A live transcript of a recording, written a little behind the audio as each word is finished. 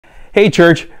Hey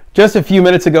church, just a few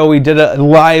minutes ago we did a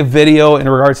live video in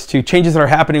regards to changes that are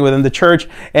happening within the church,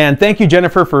 and thank you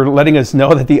Jennifer for letting us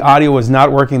know that the audio was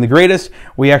not working the greatest.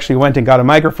 We actually went and got a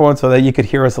microphone so that you could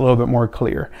hear us a little bit more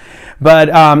clear. But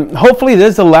hopefully this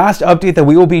is the last update that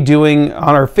we will be doing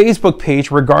on our Facebook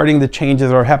page regarding the changes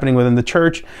that are happening within the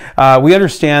church. We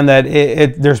understand that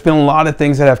there's been a lot of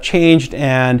things that have changed,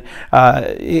 and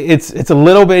it's a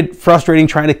little bit frustrating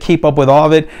trying to keep up with all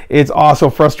of it. It's also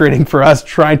frustrating for us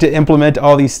trying to implement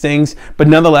all these things, but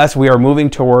nonetheless we are moving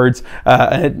towards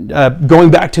going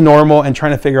back to normal and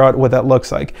trying to figure out what that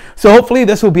looks like. So hopefully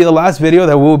this will be the last video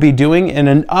that we'll be doing in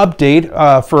an update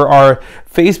for our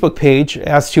Facebook page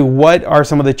as to what are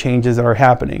some of the changes that are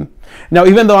happening. Now,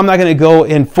 even though I'm not going to go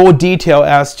in full detail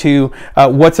as to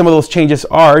what some of those changes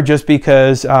are, just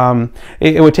because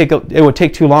it would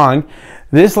take too long,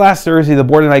 this last Thursday, the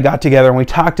board and I got together and we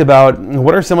talked about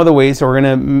what are some of the ways that we're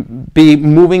going to be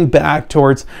moving back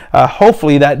towards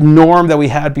hopefully that norm that we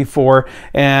had before,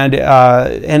 and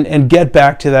get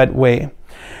back to that way.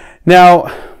 Now,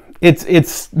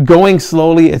 it's going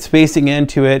slowly, it's spacing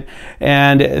into it,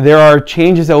 and there are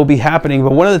changes that will be happening.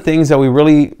 But one of the things that we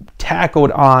really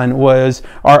tackled on was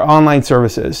our online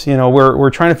services. You know, we're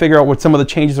trying to figure out what some of the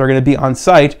changes are going to be on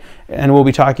site, and we'll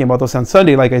be talking about those on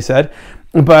Sunday, like I said.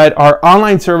 But our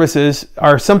online services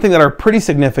are something that are pretty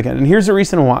significant, and here's the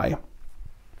reason why.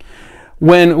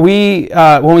 When we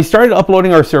started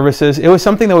uploading our services, it was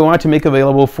something that we wanted to make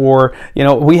available for, you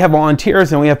know, we have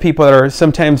volunteers and we have people that are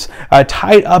sometimes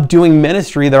tied up doing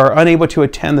ministry that are unable to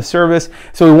attend the service.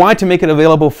 So we wanted to make it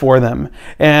available for them.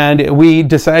 And we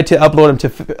decided to upload them to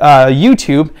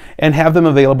YouTube and have them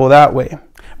available that way.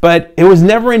 But it was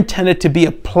never intended to be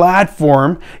a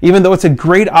platform, even though it's a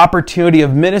great opportunity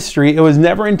of ministry, it was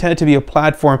never intended to be a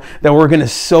platform that we're going to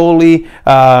solely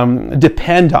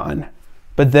depend on.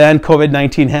 But then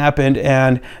COVID-19 happened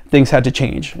and things had to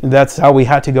change. That's how we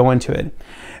had to go into it.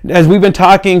 As we've been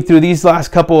talking through these last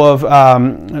couple of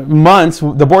months,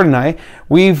 the board and I,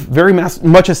 we've very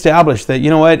much established that,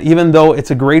 you know what, even though it's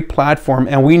a great platform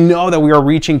and we know that we are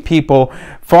reaching people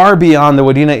far beyond the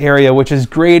Wadena area, which is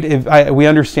great. We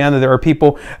understand that there are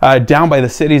people down by the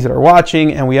cities that are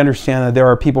watching, and we understand that there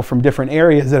are people from different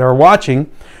areas that are watching.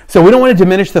 So we don't want to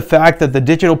diminish the fact that the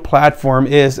digital platform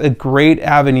is a great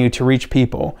avenue to reach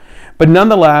people. But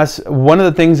nonetheless, one of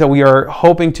the things that we are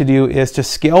hoping to do is to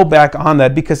scale back on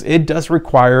that, because it does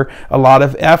require a lot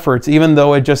of efforts. Even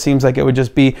though it just seems like it would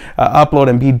just be upload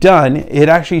and be done, it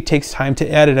actually takes time to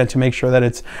edit and to make sure that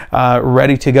it's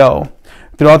ready to go.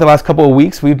 Throughout the last couple of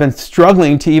weeks, we've been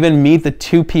struggling to even meet the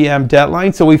 2 p.m.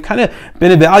 deadline. So we've kind of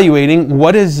been evaluating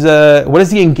what is the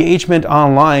engagement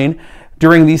online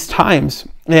during these times.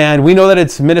 And we know that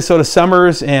it's Minnesota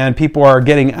summers and people are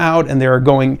getting out and they're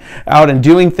going out and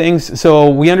doing things. So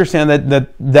we understand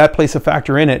that plays a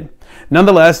factor in it.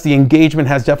 Nonetheless, the engagement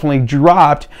has definitely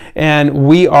dropped, and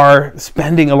we are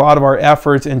spending a lot of our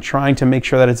efforts in trying to make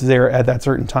sure that it's there at that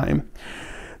certain time.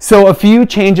 So a few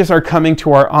changes are coming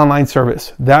to our online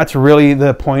service. That's really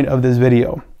the point of this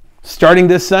video. Starting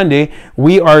this Sunday,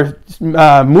 we are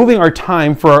moving our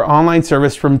time for our online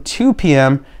service from 2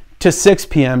 p.m. to 6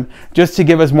 p.m. just to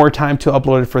give us more time to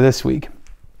upload it for this week.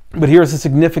 But here's a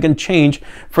significant change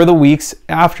for the weeks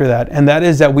after that, and that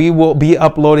is that we will be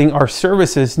uploading our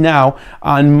services now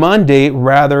on Monday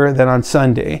rather than on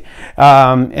Sunday.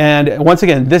 And once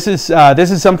again, this is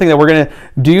something that we're going to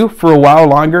do for a while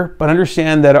longer, but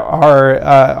understand that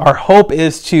our hope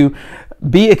is to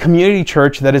be a community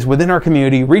church that is within our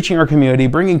community, reaching our community,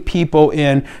 bringing people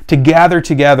in to gather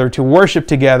together, to worship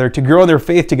together, to grow their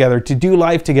faith together, to do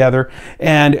life together.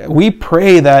 And we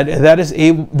pray that that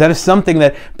is something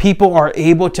that people are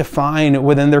able to find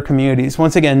within their communities.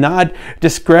 Once again, not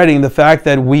discrediting the fact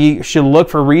that we should look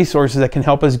for resources that can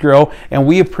help us grow, and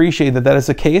we appreciate that that is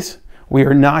the case. We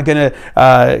are not going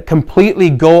to completely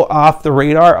go off the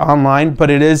radar online, but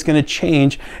it is going to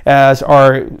change as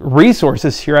our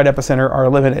resources here at Epicenter are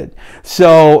limited.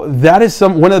 So that is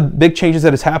one of the big changes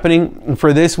that is happening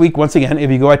for this week. Once again,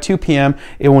 if you go at 2 p.m.,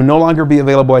 it will no longer be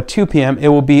available at 2 p.m. It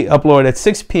will be uploaded at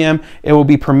 6 p.m. It will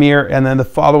be premiere, and then the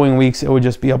following weeks, it will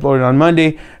just be uploaded on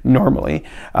Monday normally.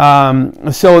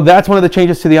 So that's one of the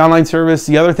changes to the online service.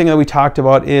 The other thing that we talked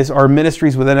about is our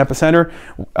ministries within Epicenter.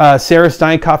 Sarah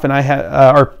Steinkoff and I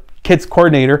our kids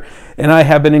coordinator and I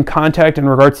have been in contact in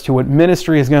regards to what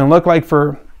ministry is going to look like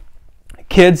for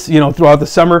kids, you know, throughout the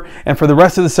summer. And for the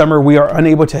rest of the summer, we are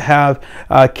unable to have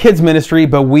kids ministry,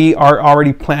 but we are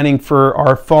already planning for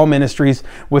our fall ministries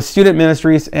with student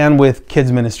ministries and with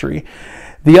kids ministry.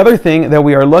 The other thing that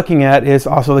we are looking at is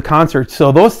also the concerts.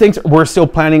 So those things we're still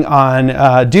planning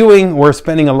on doing. We're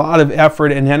spending a lot of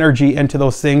effort and energy into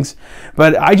those things.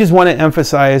 But I just want to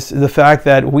emphasize the fact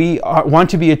that we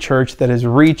want to be a church that is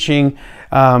reaching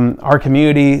our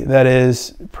community, that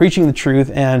is preaching the truth,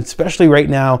 and especially right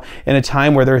now in a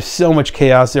time where there's so much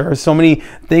chaos, there are so many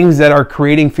things that are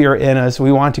creating fear in us.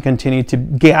 We want to continue to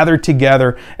gather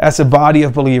together as a body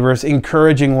of believers,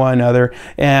 encouraging one another.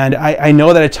 And I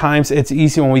know that at times it's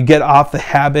easy when we get off the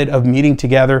habit of meeting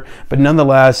together, but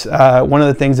nonetheless, one of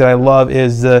the things that I love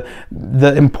is the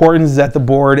importance that the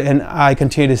board and I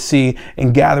continue to see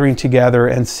in gathering together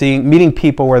and meeting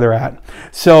people where they're at.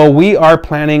 So we are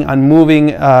planning on moving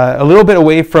a little bit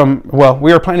away from,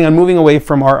 we are planning on moving away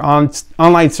from our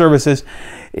online services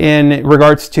in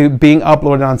regards to being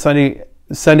uploaded on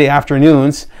Sunday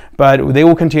afternoons, but they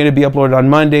will continue to be uploaded on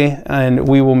Monday, and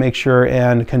we will make sure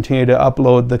and continue to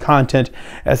upload the content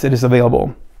as it is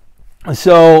available.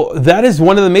 So that is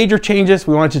one of the major changes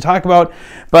we wanted to talk about,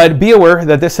 but be aware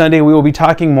that this Sunday we will be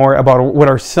talking more about what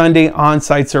our Sunday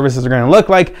on-site services are going to look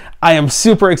like. I am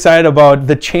super excited about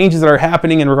the changes that are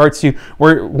happening in regards to,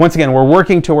 we're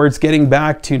working towards getting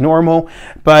back to normal,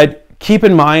 but keep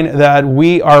in mind that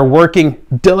we are working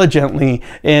diligently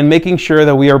in making sure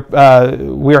that we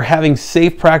are having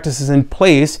safe practices in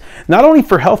place, not only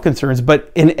for health concerns,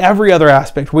 but in every other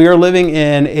aspect. We are living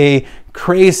in a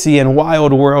crazy and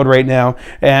wild world right now,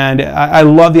 and I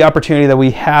love the opportunity that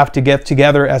we have to get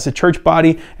together as a church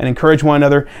body and encourage one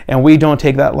another, and we don't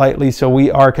take that lightly. So we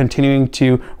are continuing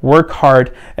to work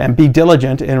hard and be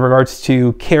diligent in regards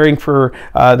to caring for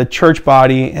the church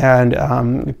body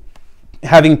and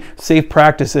having safe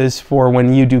practices for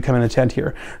when you do come and attend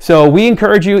here. So we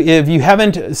encourage you, if you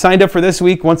haven't signed up for this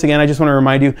week, once again, I just want to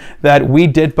remind you that we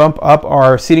did bump up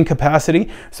our seating capacity.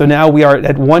 So now we are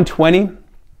at 120.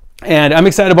 And I'm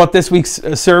excited about this week's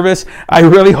service. I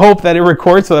really hope that it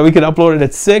records so that we can upload it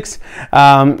at 6.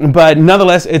 But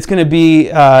nonetheless, it's going to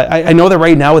be, I know that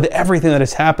right now with everything that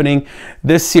is happening,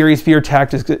 this series, Fear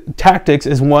Tactics,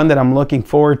 is one that I'm looking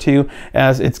forward to,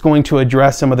 as it's going to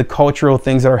address some of the cultural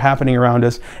things that are happening around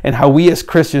us and how we as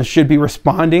Christians should be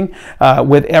responding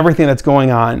with everything that's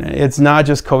going on. It's not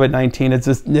just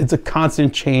COVID-19. It's a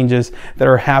constant changes that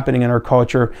are happening in our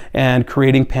culture and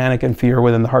creating panic and fear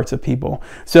within the hearts of people.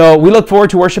 So we look forward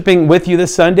to worshiping with you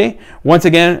this Sunday. Once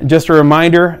again, just a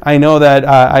reminder, I know that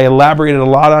I elaborated a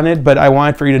lot on it, but I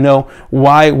want for you to know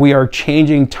why we are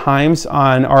changing times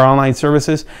on our online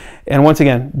services. And once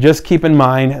again, just keep in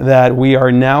mind that we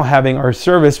are now having our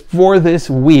service for this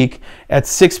week at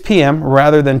 6 p.m.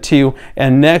 rather than 2.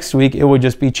 And next week, it would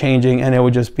just be changing, and it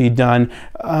would just be done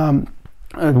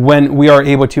when we are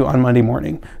able to on Monday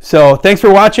morning. So thanks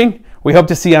for watching. We hope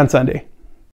to see you on Sunday.